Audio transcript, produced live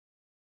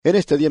En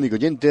este día, amigo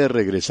oyente,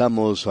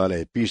 regresamos a la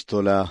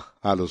epístola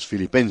a los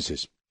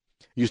Filipenses.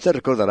 Y usted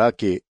recordará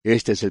que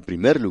este es el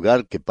primer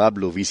lugar que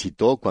Pablo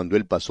visitó cuando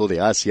él pasó de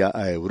Asia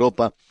a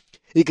Europa,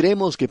 y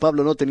creemos que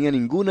Pablo no tenía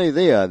ninguna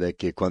idea de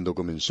que cuando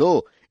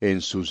comenzó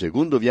en su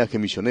segundo viaje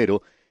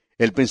misionero,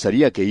 él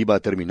pensaría que iba a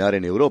terminar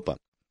en Europa.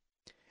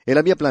 Él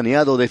había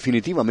planeado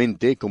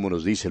definitivamente, como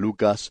nos dice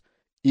Lucas,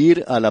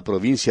 ir a la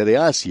provincia de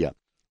Asia,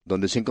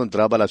 donde se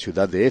encontraba la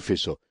ciudad de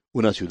Éfeso,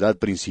 una ciudad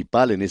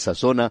principal en esa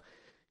zona,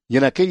 y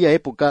en aquella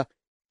época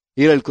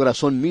era el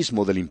corazón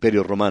mismo del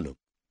Imperio Romano.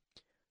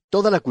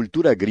 Toda la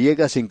cultura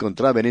griega se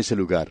encontraba en ese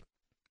lugar.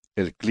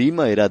 El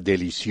clima era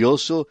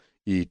delicioso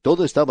y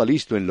todo estaba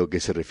listo en lo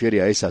que se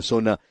refiere a esa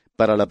zona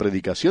para la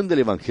predicación del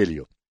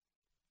Evangelio.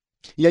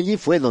 Y allí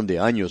fue donde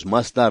años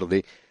más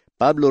tarde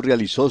Pablo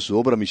realizó su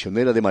obra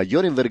misionera de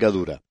mayor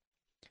envergadura.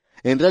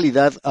 En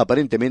realidad,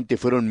 aparentemente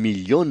fueron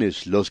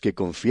millones los que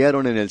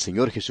confiaron en el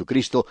Señor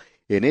Jesucristo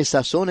en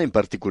esa zona en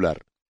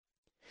particular.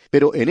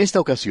 Pero en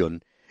esta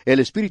ocasión, el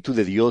Espíritu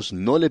de Dios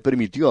no le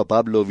permitió a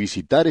Pablo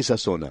visitar esa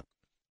zona.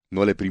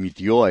 No le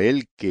permitió a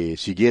él que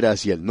siguiera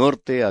hacia el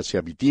norte,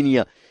 hacia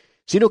Bitinia,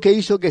 sino que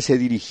hizo que se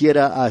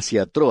dirigiera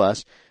hacia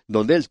Troas,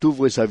 donde él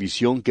tuvo esa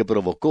visión que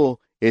provocó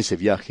ese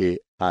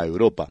viaje a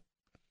Europa.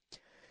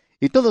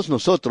 Y todos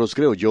nosotros,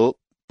 creo yo,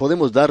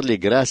 podemos darle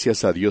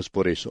gracias a Dios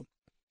por eso.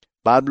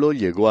 Pablo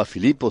llegó a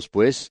Filipos,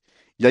 pues,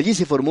 y allí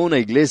se formó una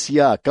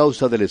iglesia a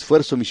causa del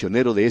esfuerzo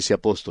misionero de ese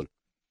apóstol.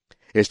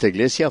 Esta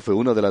iglesia fue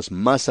una de las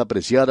más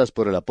apreciadas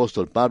por el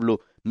apóstol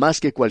Pablo,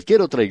 más que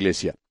cualquier otra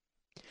iglesia.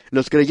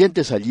 Los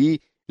creyentes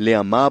allí le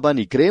amaban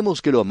y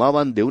creemos que lo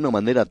amaban de una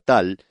manera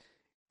tal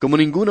como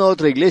ninguna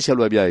otra iglesia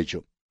lo había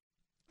hecho.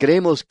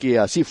 Creemos que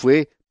así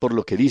fue por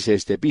lo que dice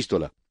esta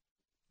epístola.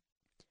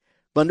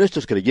 Cuando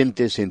estos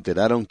creyentes se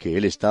enteraron que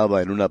él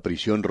estaba en una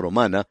prisión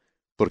romana,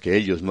 porque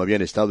ellos no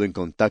habían estado en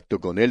contacto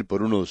con él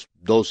por unos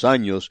 2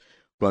 años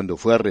cuando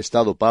fue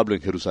arrestado Pablo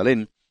en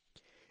Jerusalén,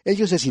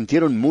 ellos se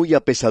sintieron muy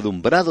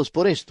apesadumbrados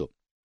por esto.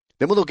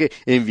 De modo que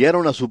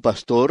enviaron a su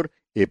pastor,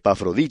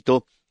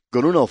 Epafrodito,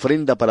 con una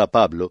ofrenda para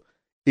Pablo,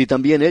 y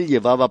también él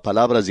llevaba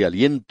palabras de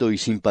aliento y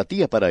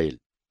simpatía para él.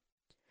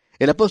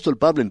 El apóstol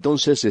Pablo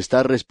entonces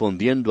está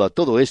respondiendo a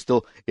todo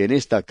esto en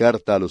esta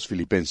carta a los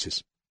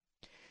Filipenses.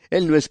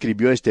 Él no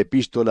escribió esta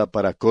epístola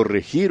para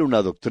corregir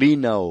una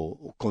doctrina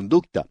o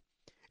conducta.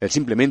 Él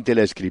simplemente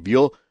la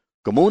escribió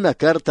como una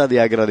carta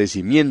de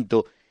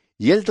agradecimiento,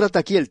 y él trata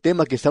aquí el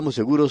tema que estamos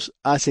seguros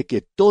hace que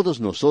todos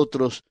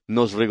nosotros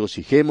nos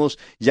regocijemos,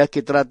 ya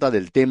que trata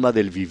del tema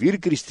del vivir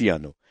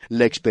cristiano,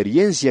 la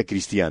experiencia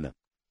cristiana.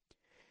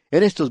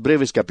 En estos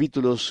breves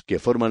capítulos que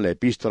forman la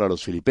epístola a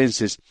los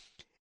Filipenses,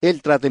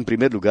 él trata en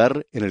primer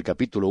lugar, en el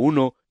capítulo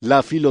 1,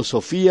 la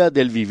filosofía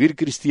del vivir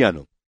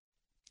cristiano.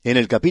 En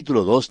el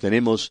capítulo 2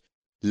 tenemos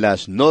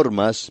las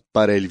normas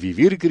para el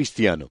vivir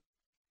cristiano.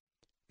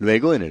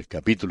 Luego, en el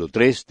capítulo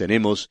 3,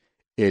 tenemos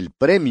el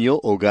premio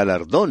o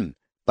galardón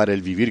para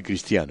el vivir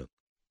cristiano.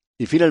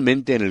 Y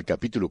finalmente, en el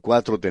capítulo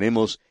 4,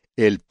 tenemos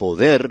el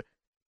poder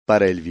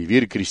para el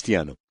vivir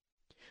cristiano.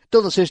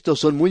 Todos estos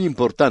son muy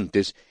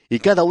importantes y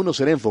cada uno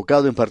será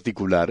enfocado en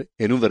particular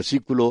en un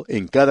versículo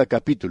en cada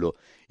capítulo,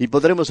 y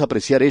podremos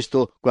apreciar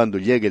esto cuando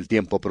llegue el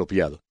tiempo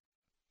apropiado.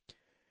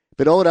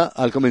 Pero ahora,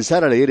 al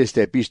comenzar a leer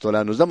esta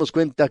epístola, nos damos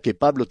cuenta que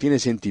Pablo tiene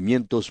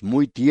sentimientos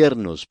muy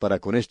tiernos para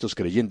con estos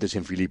creyentes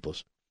en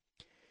Filipos.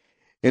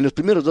 En los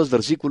primeros 2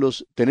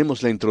 versículos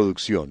tenemos la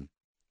introducción.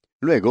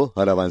 Luego,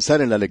 al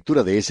avanzar en la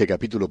lectura de ese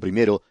capítulo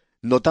 1,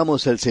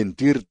 notamos el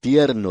sentir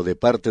tierno de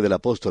parte del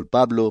apóstol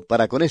Pablo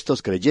para con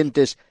estos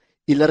creyentes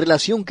y la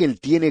relación que él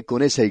tiene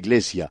con esa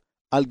iglesia,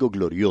 algo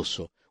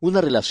glorioso,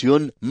 una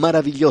relación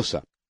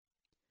maravillosa.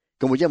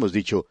 Como ya hemos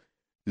dicho,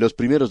 los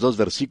primeros 2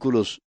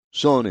 versículos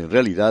son, en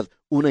realidad,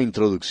 una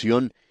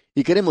introducción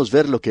y queremos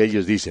ver lo que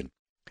ellos dicen.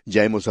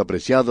 Ya hemos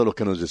apreciado lo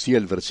que nos decía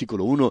el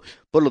versículo 1,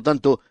 por lo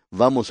tanto,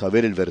 vamos a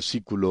ver el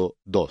versículo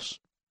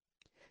 2.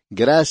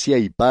 Gracia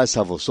y paz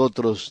a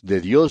vosotros, de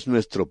Dios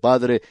nuestro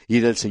Padre y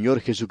del Señor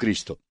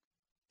Jesucristo.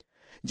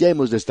 Ya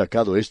hemos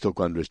destacado esto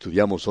cuando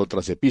estudiamos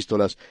otras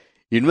epístolas,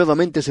 y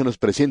nuevamente se nos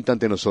presenta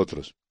ante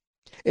nosotros.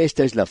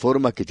 Esta es la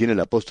forma que tiene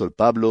el apóstol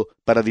Pablo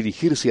para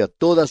dirigirse a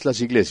todas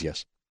las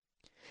iglesias.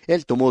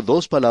 Él tomó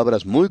 2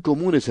 palabras muy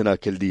comunes en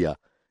aquel día,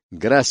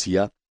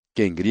 gracia,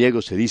 que en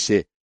griego se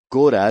dice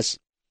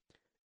coras,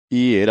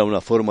 y era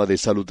una forma de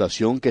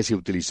salutación que se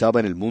utilizaba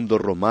en el mundo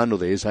romano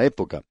de esa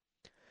época.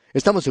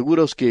 Estamos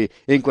seguros que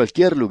en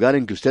cualquier lugar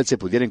en que usted se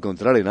pudiera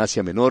encontrar en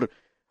Asia Menor,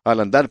 al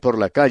andar por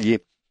la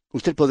calle,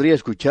 usted podría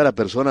escuchar a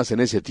personas en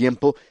ese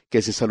tiempo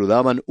que se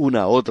saludaban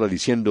una a otra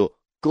diciendo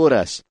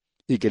coras,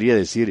 y quería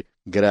decir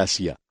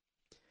gracia.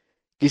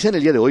 Quizá en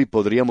el día de hoy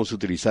podríamos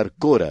utilizar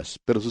coras,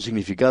 pero su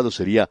significado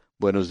sería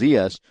buenos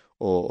días,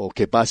 o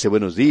que pase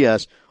buenos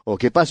días, o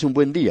que pase un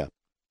buen día.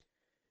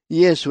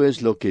 Y eso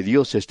es lo que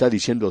Dios está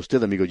diciendo a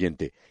usted, amigo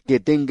oyente, que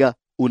tenga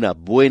una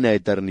buena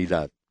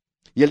eternidad.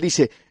 Y él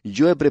dice,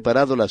 yo he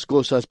preparado las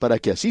cosas para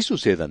que así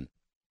sucedan.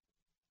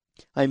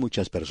 Hay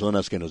muchas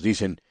personas que nos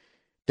dicen,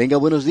 tenga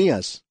buenos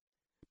días.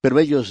 pero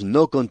ellos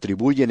no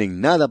contribuyen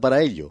en nada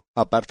para ello,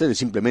 aparte de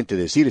simplemente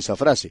decir esa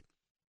frase.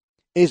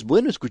 Es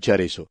bueno escuchar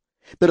eso,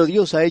 pero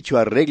Dios ha hecho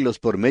arreglos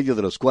por medio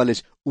de los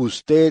cuales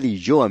usted y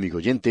yo, amigo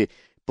oyente,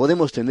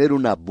 podemos tener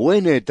una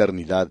buena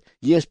eternidad,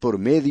 y es por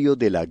medio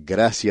de la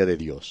gracia de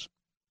Dios.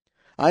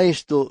 A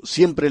esto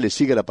siempre le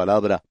sigue la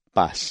palabra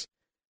paz.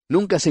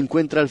 Nunca se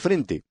encuentra al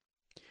frente.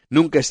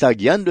 Nunca está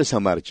guiando esa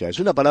marcha. Es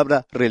una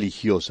palabra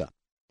religiosa.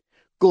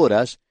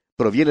 Coras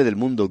proviene del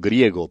mundo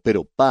griego,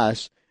 pero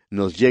paz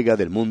nos llega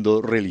del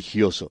mundo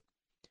religioso.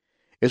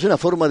 Es una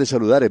forma de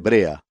saludar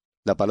hebrea.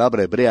 La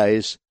palabra hebrea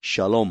es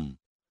shalom.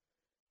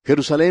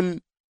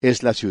 Jerusalén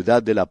es la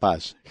ciudad de la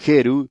paz.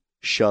 Jeru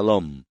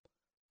Shalom,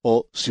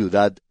 o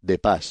ciudad de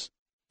paz.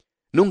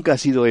 Nunca ha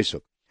sido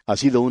eso. Ha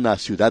sido una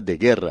ciudad de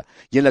guerra,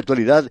 y en la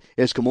actualidad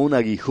es como un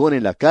aguijón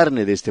en la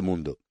carne de este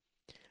mundo.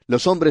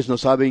 Los hombres no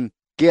saben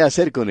qué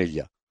hacer con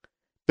ella.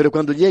 Pero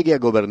cuando llegue a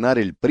gobernar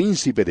el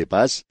príncipe de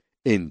paz,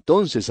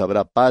 entonces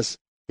habrá paz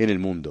en el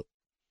mundo.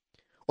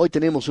 Hoy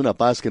tenemos una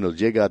paz que nos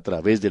llega a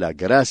través de la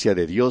gracia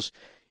de Dios,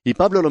 y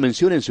Pablo lo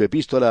menciona en su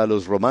epístola a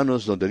los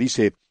Romanos, donde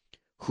dice,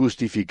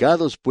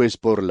 justificados pues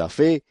por la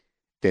fe,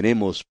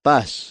 tenemos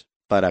paz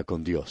para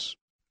con Dios.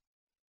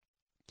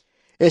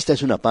 Esta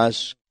es una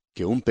paz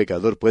que un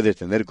pecador puede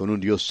tener con un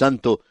Dios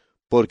santo,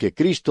 porque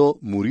Cristo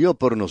murió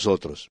por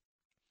nosotros.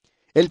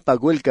 Él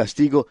pagó el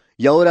castigo,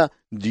 y ahora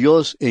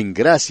Dios en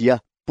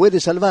gracia puede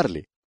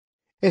salvarle.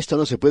 Esto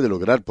no se puede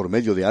lograr por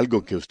medio de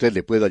algo que usted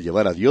le pueda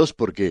llevar a Dios,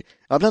 porque,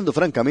 hablando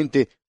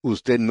francamente,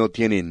 usted no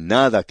tiene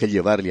nada que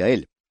llevarle a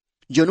Él.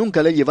 Yo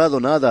nunca le he llevado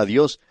nada a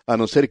Dios, a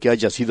no ser que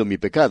haya sido mi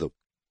pecado.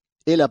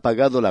 Él ha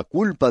pagado la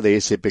culpa de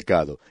ese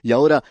pecado, y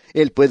ahora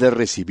Él puede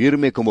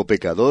recibirme como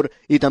pecador,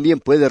 y también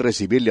puede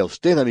recibirle a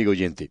usted, amigo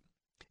oyente.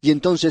 Y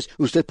entonces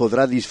usted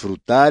podrá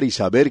disfrutar y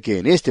saber que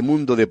en este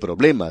mundo de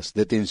problemas,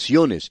 de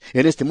tensiones,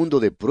 en este mundo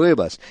de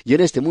pruebas, y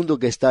en este mundo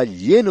que está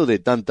lleno de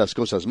tantas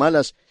cosas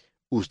malas,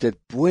 usted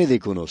puede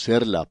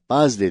conocer la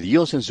paz de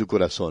Dios en su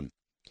corazón.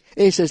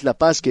 Esa es la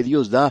paz que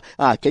Dios da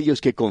a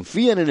aquellos que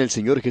confían en el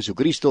Señor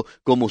Jesucristo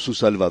como su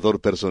Salvador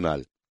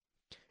personal.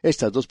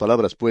 Estas dos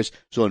palabras, pues,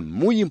 son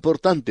muy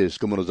importantes,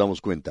 como nos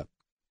damos cuenta.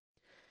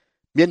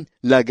 Bien,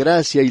 la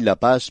gracia y la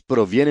paz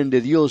provienen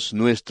de Dios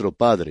nuestro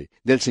Padre,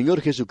 del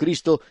Señor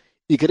Jesucristo,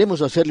 y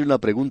queremos hacerle una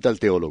pregunta al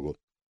teólogo.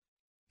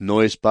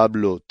 ¿No es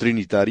Pablo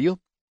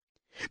trinitario?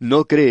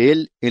 ¿No cree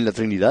él en la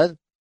Trinidad?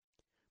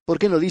 ¿Por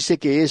qué no dice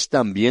que es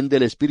también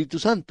del Espíritu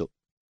Santo?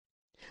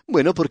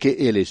 Bueno,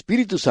 porque el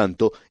Espíritu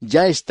Santo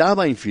ya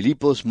estaba en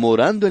Filipos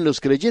morando en los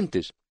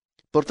creyentes.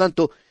 Por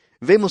tanto,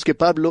 vemos que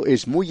Pablo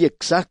es muy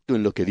exacto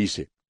en lo que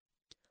dice.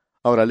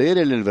 Ahora, leer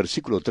en el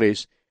versículo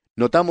 3,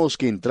 notamos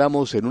que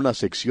entramos en una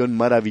sección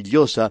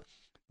maravillosa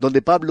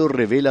donde Pablo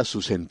revela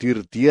su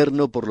sentir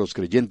tierno por los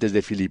creyentes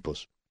de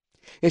Filipos.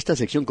 Esta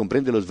sección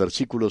comprende los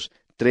versículos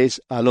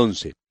 3 al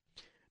 11.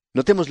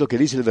 Notemos lo que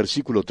dice el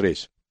versículo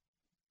 3.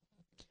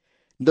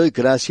 Doy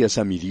gracias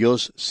a mi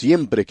Dios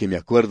siempre que me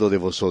acuerdo de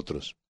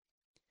vosotros.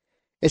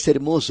 Es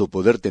hermoso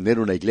poder tener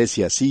una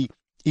iglesia así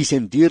y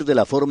sentir de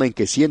la forma en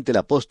que siente el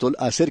apóstol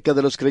acerca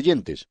de los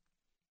creyentes.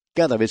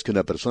 Cada vez que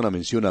una persona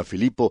menciona a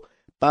Filipo,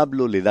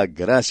 Pablo le da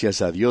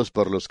gracias a Dios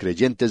por los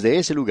creyentes de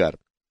ese lugar.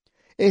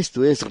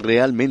 Esto es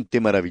realmente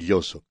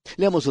maravilloso.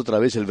 Leamos otra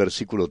vez el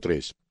versículo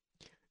 3.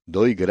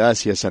 Doy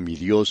gracias a mi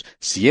Dios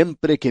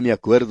siempre que me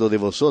acuerdo de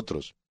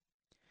vosotros.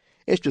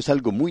 Esto es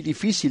algo muy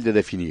difícil de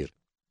definir.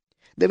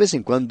 De vez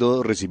en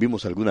cuando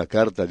recibimos alguna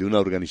carta de una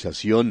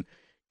organización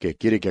que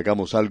quiere que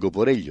hagamos algo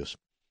por ellos.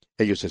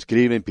 Ellos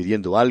escriben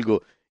pidiendo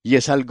algo, y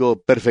es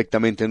algo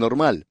perfectamente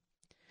normal.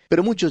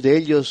 Pero muchos de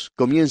ellos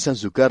comienzan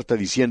su carta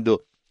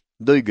diciendo,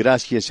 doy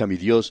gracias a mi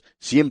Dios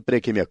siempre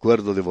que me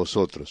acuerdo de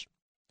vosotros.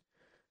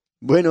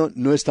 Bueno,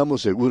 no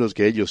estamos seguros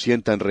que ellos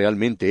sientan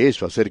realmente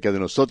eso acerca de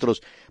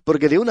nosotros,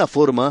 porque de una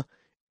forma,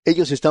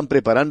 ellos están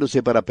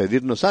preparándose para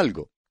pedirnos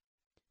algo.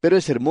 Pero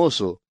es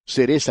hermoso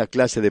ser esa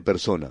clase de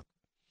persona.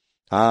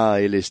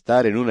 El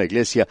estar en una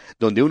iglesia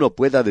donde uno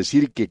pueda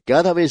decir que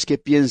cada vez que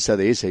piensa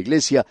de esa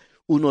iglesia,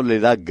 uno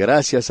le da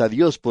gracias a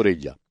Dios por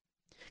ella.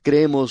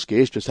 Creemos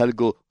que esto es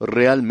algo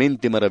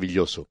realmente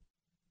maravilloso.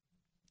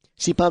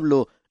 Si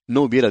Pablo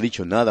no hubiera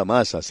dicho nada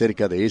más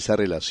acerca de esa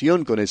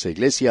relación con esa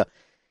iglesia,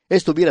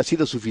 esto hubiera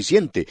sido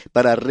suficiente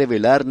para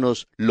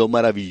revelarnos lo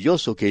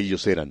maravilloso que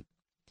ellos eran.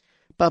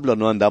 Pablo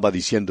no andaba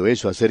diciendo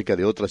eso acerca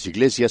de otras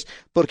iglesias,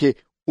 porque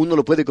uno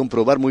lo puede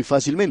comprobar muy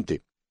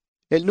fácilmente.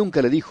 Él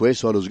nunca le dijo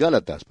eso a los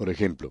Gálatas, por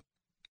ejemplo.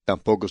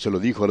 Tampoco se lo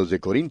dijo a los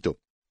de Corinto.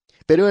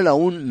 Pero él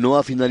aún no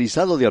ha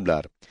finalizado de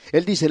hablar.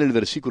 Él dice en el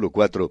versículo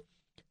 4,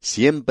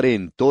 siempre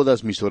en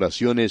todas mis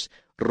oraciones,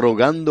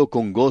 rogando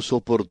con gozo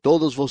por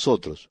todos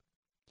vosotros.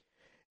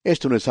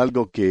 Esto no es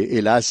algo que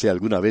él hace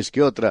alguna vez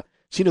que otra,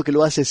 sino que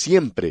lo hace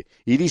siempre,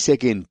 y dice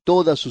que en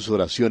todas sus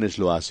oraciones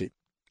lo hace.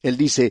 Él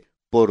dice,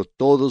 por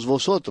todos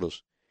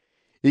vosotros.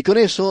 Y con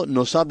eso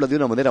nos habla de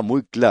una manera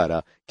muy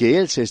clara que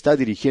él se está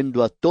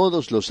dirigiendo a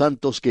todos los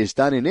santos que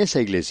están en esa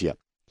iglesia.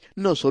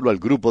 No solo al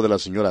grupo de la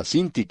señora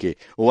Sintique,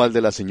 o al de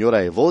la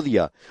señora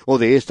Evodia, o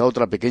de esta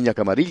otra pequeña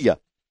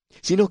camarilla.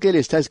 sino que él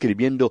está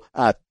escribiendo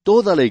a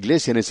toda la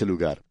iglesia en ese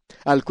lugar,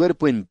 al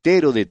cuerpo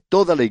entero de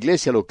toda la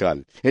iglesia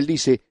local. Él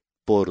dice,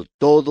 por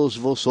todos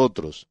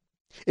vosotros.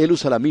 Él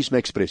usa la misma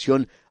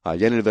expresión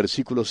allá en el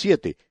versículo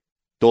 7,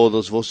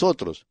 todos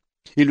vosotros.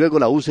 Y luego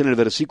la usa en el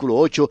versículo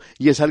 8,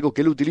 y es algo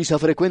que él utiliza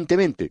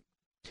frecuentemente.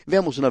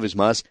 Veamos una vez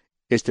más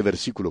este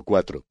versículo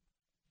 4.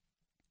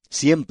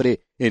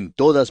 Siempre en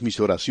todas mis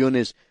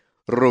oraciones,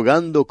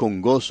 rogando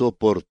con gozo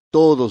por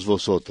todos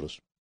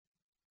vosotros.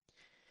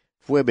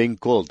 Fue Ben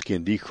Colt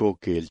quien dijo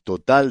que el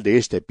total de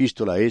esta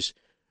epístola es,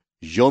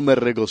 yo me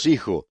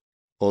regocijo,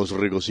 ¿os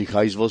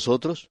regocijáis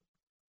vosotros?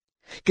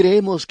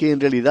 Creemos que en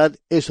realidad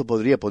eso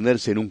podría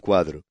ponerse en un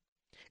cuadro.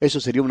 Eso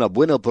sería una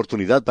buena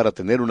oportunidad para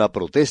tener una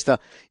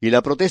protesta, y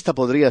la protesta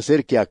podría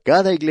ser que a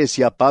cada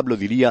iglesia Pablo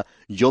diría,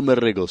 yo me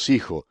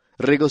regocijo,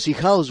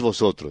 regocijaos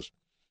vosotros.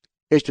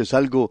 Esto es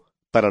algo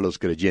para los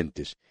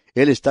creyentes.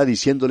 Él está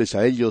diciéndoles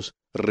a ellos,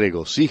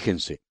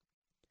 regocíjense.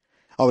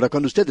 Ahora,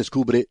 cuando usted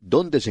descubre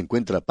dónde se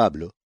encuentra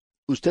Pablo,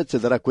 usted se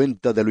dará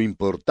cuenta de lo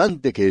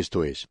importante que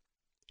esto es.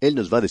 Él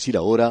nos va a decir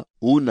ahora,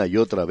 una y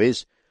otra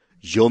vez,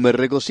 yo me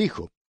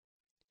regocijo.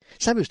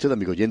 ¿Sabe usted,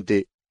 amigo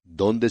oyente,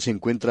 dónde se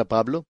encuentra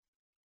Pablo?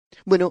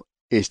 Bueno,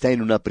 está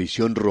en una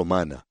prisión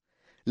romana.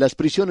 Las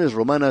prisiones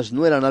romanas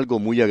no eran algo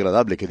muy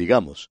agradable que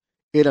digamos.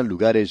 Eran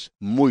lugares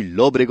muy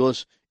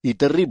lóbregos y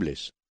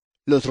terribles.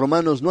 Los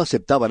romanos no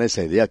aceptaban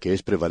esa idea que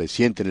es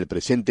prevaleciente en el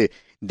presente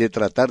de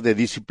tratar de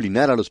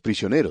disciplinar a los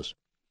prisioneros.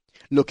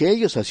 Lo que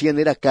ellos hacían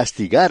era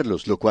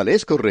castigarlos, lo cual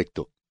es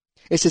correcto.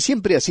 Ese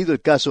siempre ha sido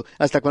el caso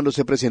hasta cuando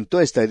se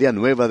presentó esta idea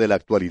nueva de la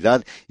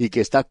actualidad y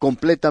que está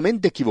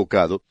completamente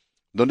equivocado,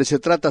 donde se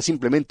trata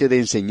simplemente de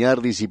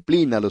enseñar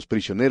disciplina a los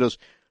prisioneros,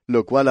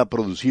 lo cual ha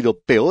producido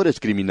peores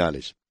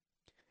criminales.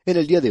 En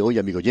el día de hoy,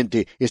 amigo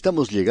oyente,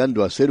 estamos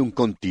llegando a ser un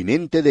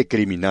continente de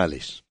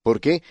criminales.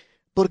 ¿Por qué?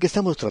 Porque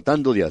estamos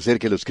tratando de hacer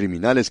que los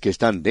criminales que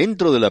están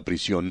dentro de la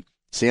prisión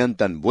sean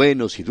tan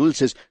buenos y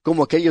dulces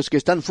como aquellos que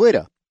están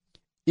fuera.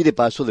 Y de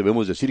paso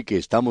debemos decir que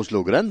estamos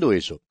logrando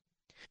eso.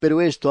 Pero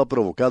esto ha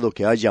provocado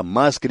que haya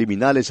más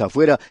criminales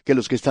afuera que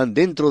los que están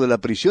dentro de la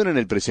prisión en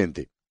el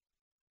presente.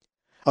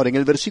 Ahora, en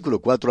el versículo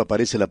 4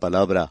 aparece la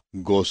palabra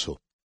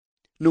gozo.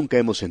 Nunca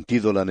hemos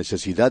sentido la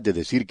necesidad de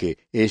decir que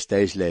esta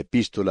es la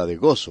epístola de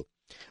gozo,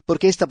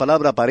 porque esta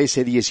palabra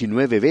aparece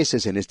 19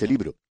 veces en este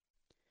libro.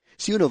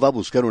 Si uno va a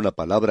buscar una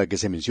palabra que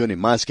se mencione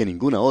más que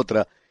ninguna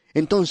otra,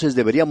 entonces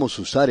deberíamos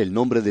usar el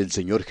nombre del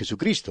Señor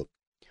Jesucristo.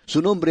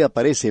 Su nombre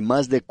aparece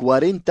más de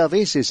 40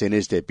 veces en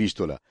esta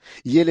epístola,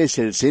 y Él es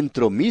el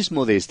centro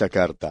mismo de esta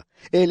carta.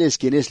 Él es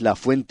quien es la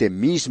fuente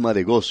misma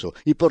de gozo,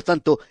 y por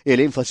tanto el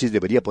énfasis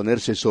debería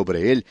ponerse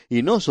sobre Él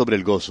y no sobre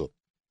el gozo.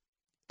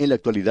 En la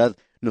actualidad,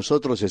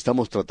 nosotros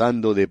estamos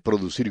tratando de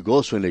producir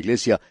gozo en la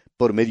iglesia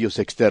por medios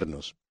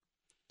externos.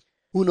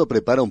 Uno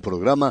prepara un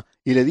programa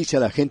y le dice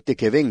a la gente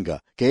que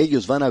venga, que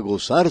ellos van a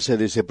gozarse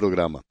de ese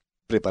programa.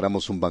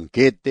 Preparamos un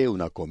banquete,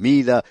 una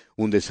comida,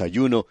 un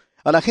desayuno.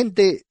 A la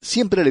gente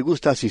siempre le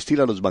gusta asistir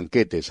a los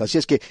banquetes, así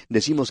es que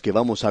decimos que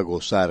vamos a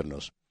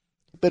gozarnos.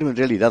 Pero en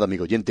realidad,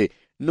 amigo oyente,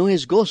 no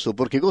es gozo,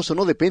 porque gozo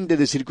no depende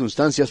de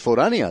circunstancias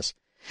foráneas.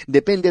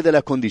 Depende de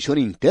la condición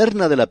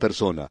interna de la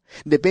persona.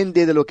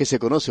 Depende de lo que se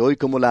conoce hoy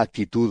como la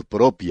actitud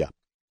propia.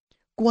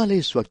 ¿Cuál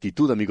es su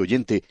actitud, amigo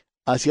oyente,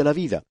 hacia la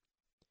vida?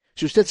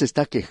 Si usted se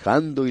está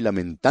quejando y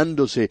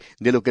lamentándose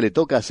de lo que le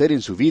toca hacer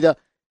en su vida,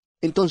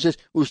 entonces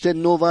usted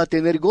no va a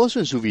tener gozo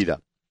en su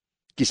vida.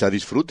 Quizá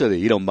disfrute de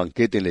ir a un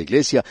banquete en la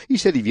iglesia y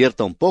se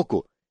divierta un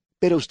poco,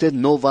 pero usted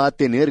no va a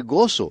tener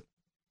gozo.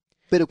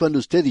 Pero cuando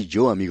usted y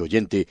yo, amigo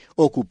oyente,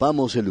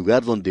 ocupamos el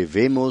lugar donde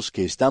vemos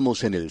que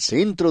estamos en el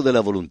centro de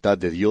la voluntad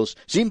de Dios,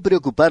 sin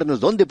preocuparnos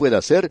dónde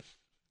pueda ser,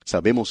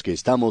 sabemos que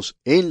estamos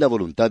en la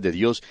voluntad de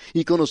Dios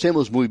y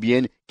conocemos muy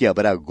bien que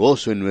habrá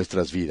gozo en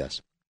nuestras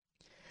vidas.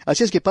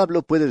 Así es que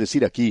Pablo puede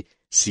decir aquí,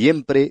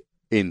 siempre,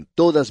 en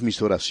todas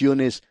mis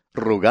oraciones,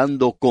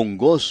 rogando con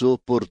gozo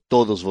por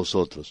todos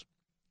vosotros.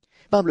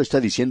 Pablo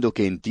está diciendo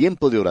que en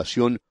tiempo de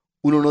oración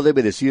uno no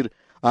debe decir,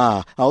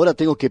 ahora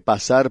tengo que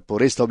pasar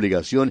por esta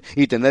obligación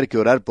y tener que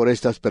orar por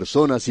estas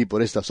personas y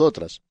por estas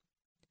otras.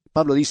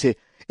 Pablo dice,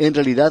 en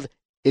realidad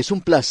es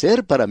un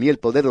placer para mí el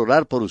poder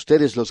orar por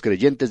ustedes los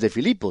creyentes de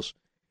Filipos.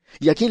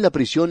 Y aquí en la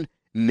prisión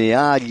me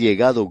ha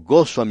llegado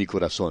gozo a mi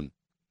corazón.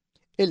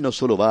 Él no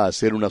solo va a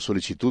hacer una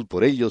solicitud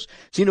por ellos,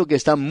 sino que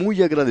está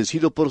muy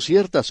agradecido por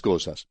ciertas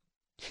cosas.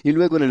 Y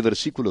luego en el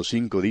versículo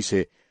 5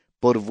 dice,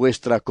 por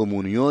vuestra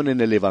comunión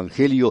en el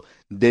Evangelio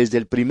desde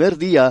el primer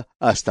día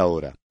hasta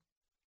ahora.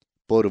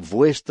 Por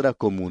vuestra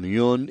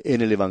comunión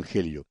en el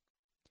Evangelio.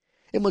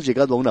 Hemos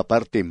llegado a una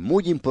parte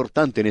muy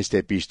importante en esta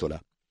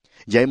epístola.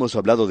 Ya hemos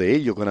hablado de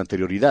ello con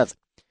anterioridad,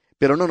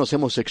 pero no nos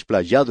hemos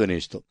explayado en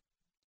esto.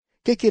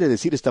 ¿Qué quiere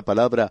decir esta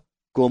palabra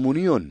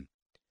comunión?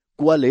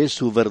 ¿Cuál es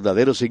su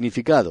verdadero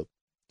significado?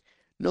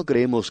 No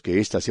creemos que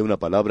esta sea una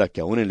palabra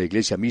que aún en la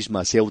iglesia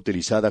misma sea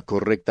utilizada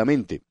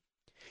correctamente.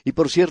 Y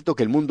por cierto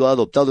que el mundo ha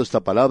adoptado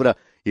esta palabra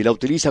y la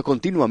utiliza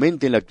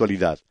continuamente en la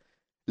actualidad.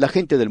 La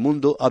gente del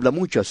mundo habla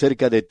mucho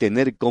acerca de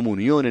tener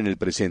comunión en el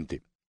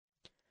presente.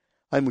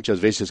 Hay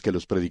muchas veces que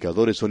los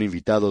predicadores son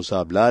invitados a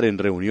hablar en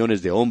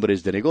reuniones de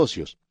hombres de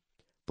negocios.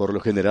 Por lo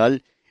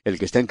general, el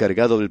que está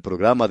encargado del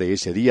programa de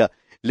ese día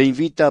le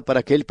invita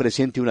para que él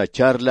presente una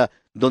charla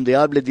donde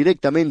hable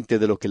directamente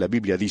de lo que la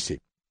Biblia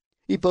dice.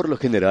 Y por lo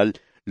general,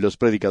 los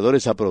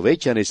predicadores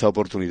aprovechan esa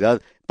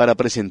oportunidad para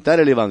presentar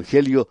el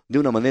Evangelio de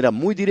una manera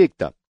muy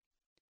directa.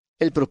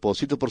 El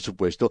propósito, por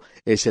supuesto,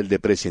 es el de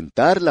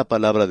presentar la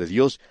palabra de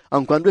Dios,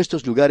 aun cuando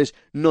estos lugares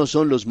no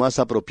son los más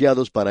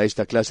apropiados para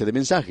esta clase de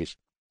mensajes.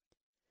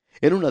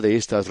 En una de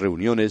estas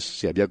reuniones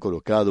se había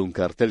colocado un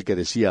cartel que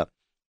decía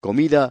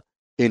comida,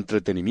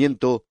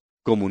 entretenimiento,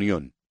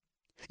 comunión.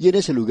 Y en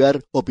ese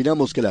lugar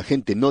opinamos que la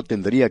gente no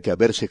tendría que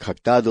haberse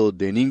jactado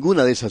de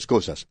ninguna de esas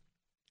cosas.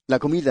 La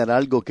comida era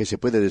algo que se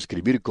puede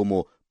describir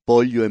como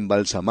pollo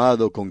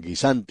embalsamado con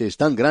guisantes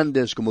tan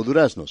grandes como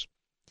duraznos.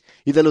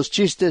 Y de los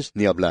chistes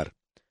ni hablar.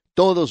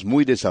 Todos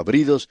muy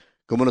desabridos,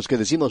 como los que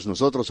decimos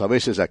nosotros a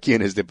veces aquí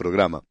en este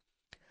programa.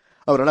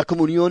 Ahora, la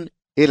comunión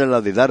era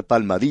la de dar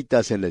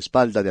palmaditas en la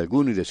espalda de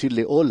alguno y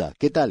decirle, hola,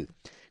 ¿qué tal?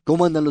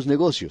 ¿Cómo andan los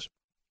negocios?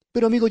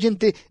 Pero, amigo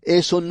oyente,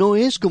 eso no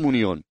es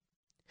comunión.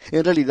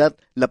 En realidad,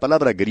 la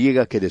palabra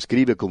griega que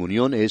describe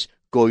comunión es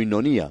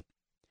koinonía,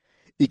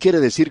 y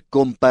quiere decir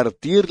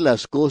compartir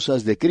las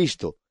cosas de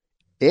Cristo.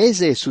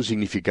 Ese es su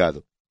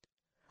significado.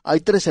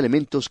 Hay tres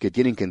elementos que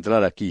tienen que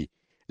entrar aquí.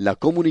 La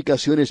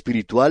comunicación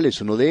espiritual es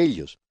uno de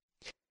ellos.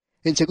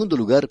 En segundo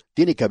lugar,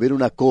 tiene que haber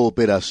una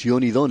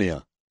cooperación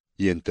idónea.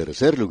 Y en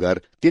tercer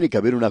lugar, tiene que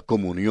haber una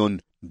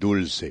comunión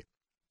dulce.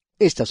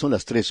 Estas son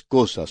las tres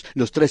cosas,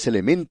 los tres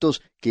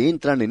elementos que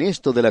entran en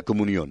esto de la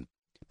comunión.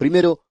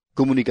 Primero,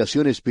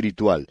 comunicación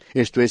espiritual,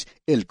 esto es,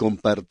 el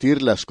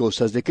compartir las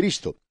cosas de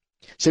Cristo.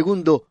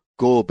 Segundo,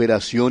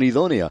 cooperación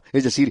idónea,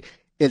 es decir,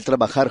 el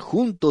trabajar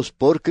juntos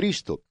por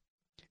Cristo.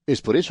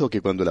 Es por eso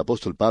que cuando el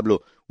apóstol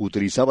Pablo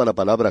utilizaba la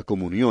palabra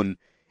comunión,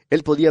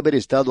 él podía haber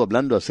estado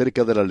hablando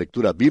acerca de la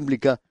lectura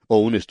bíblica o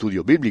un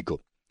estudio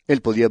bíblico.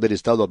 Él podía haber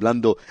estado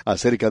hablando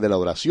acerca de la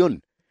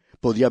oración.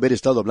 Podía haber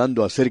estado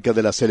hablando acerca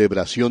de la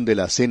celebración de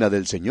la Cena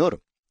del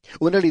Señor.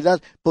 O en realidad,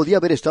 podía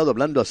haber estado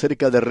hablando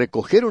acerca de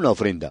recoger una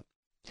ofrenda.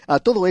 A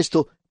todo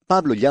esto,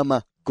 Pablo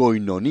llama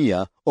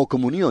koinonía o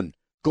comunión,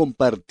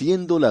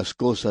 compartiendo las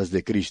cosas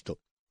de Cristo.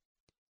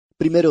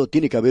 Primero,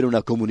 tiene que haber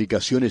una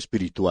comunicación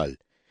espiritual.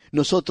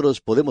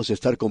 Nosotros podemos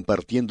estar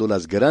compartiendo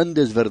las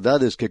grandes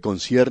verdades que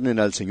conciernen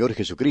al Señor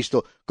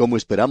Jesucristo, como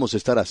esperamos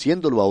estar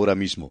haciéndolo ahora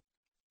mismo.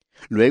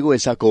 Luego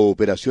esa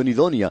cooperación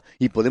idónea,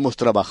 y podemos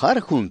trabajar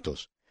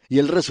juntos. Y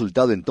el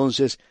resultado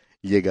entonces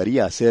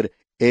llegaría a ser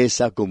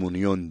esa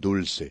comunión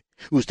dulce.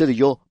 Usted y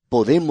yo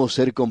podemos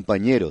ser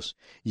compañeros,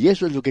 y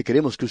eso es lo que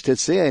queremos que usted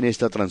sea en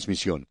esta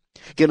transmisión.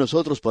 Que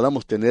nosotros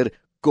podamos tener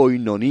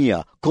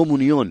koinonía,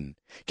 comunión,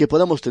 que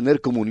podamos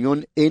tener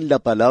comunión en la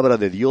palabra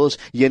de Dios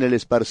y en el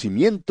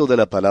esparcimiento de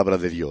la palabra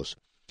de Dios.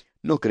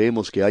 No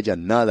creemos que haya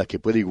nada que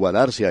pueda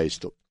igualarse a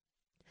esto.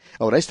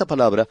 Ahora, esta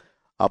palabra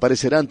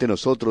aparecerá ante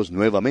nosotros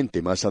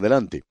nuevamente más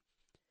adelante.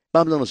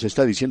 Pablo nos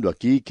está diciendo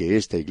aquí que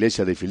esta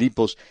iglesia de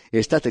Filipos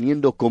está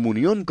teniendo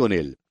comunión con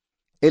él.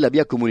 Él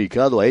había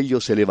comunicado a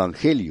ellos el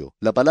Evangelio,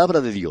 la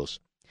palabra de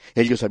Dios.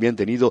 Ellos habían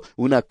tenido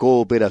una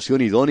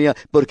cooperación idónea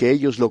porque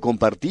ellos lo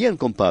compartían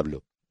con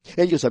Pablo.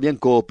 Ellos habían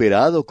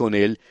cooperado con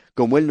él,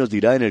 como él nos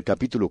dirá en el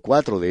capítulo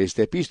 4 de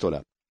esta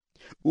epístola.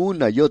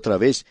 Una y otra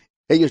vez,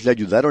 ellos le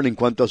ayudaron en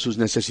cuanto a sus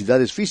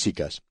necesidades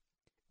físicas.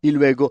 Y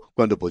luego,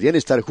 cuando podían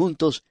estar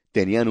juntos,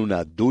 tenían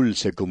una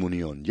dulce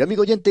comunión. Y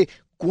amigo oyente,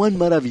 ¡cuán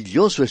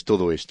maravilloso es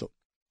todo esto!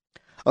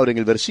 Ahora, en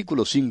el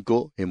versículo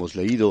 5 hemos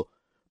leído,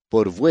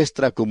 por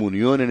vuestra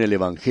comunión en el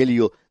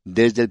Evangelio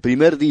desde el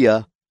primer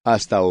día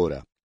hasta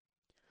ahora.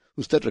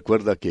 Usted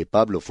recuerda que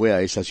Pablo fue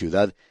a esa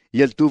ciudad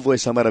y él tuvo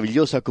esa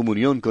maravillosa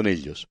comunión con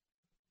ellos.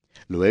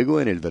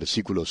 Luego, en el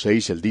versículo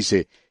 6, él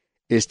dice,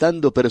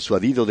 estando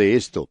persuadido de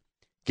esto,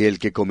 que el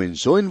que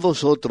comenzó en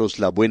vosotros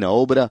la buena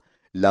obra,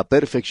 la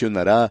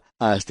perfeccionará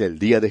hasta el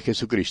día de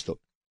Jesucristo.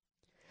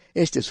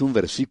 Este es un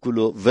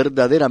versículo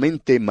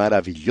verdaderamente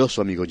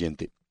maravilloso, amigo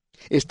oyente.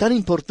 Es tan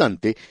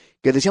importante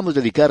que deseamos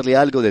dedicarle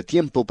algo de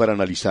tiempo para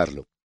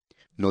analizarlo.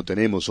 No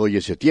tenemos hoy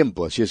ese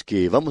tiempo, así es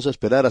que vamos a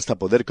esperar hasta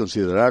poder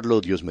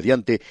considerarlo, Dios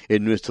mediante,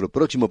 en nuestro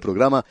próximo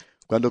programa,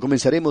 cuando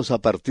comenzaremos a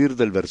partir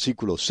del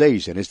versículo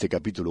 6 en este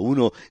capítulo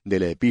 1 de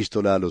la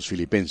epístola a los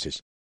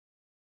Filipenses.